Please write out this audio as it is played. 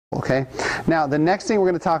Okay. Now, the next thing we're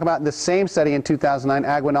going to talk about in the same study in 2009,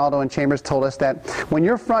 Aguinaldo and Chambers told us that when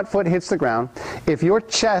your front foot hits the ground, if your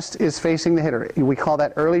chest is facing the hitter, we call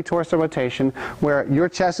that early torso rotation, where your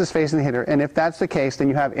chest is facing the hitter, and if that's the case, then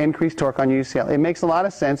you have increased torque on your UCL. It makes a lot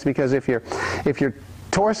of sense because if your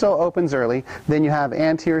torso opens early, then you have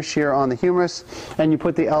anterior shear on the humerus, and you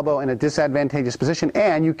put the elbow in a disadvantageous position,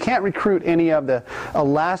 and you can't recruit any of the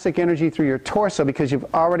elastic energy through your torso because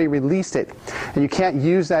you've already released it, and you can't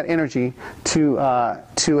use that energy to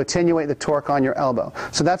attenuate the torque on your elbow.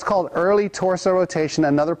 So that's called early torso rotation,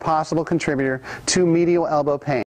 another possible contributor to medial elbow pain.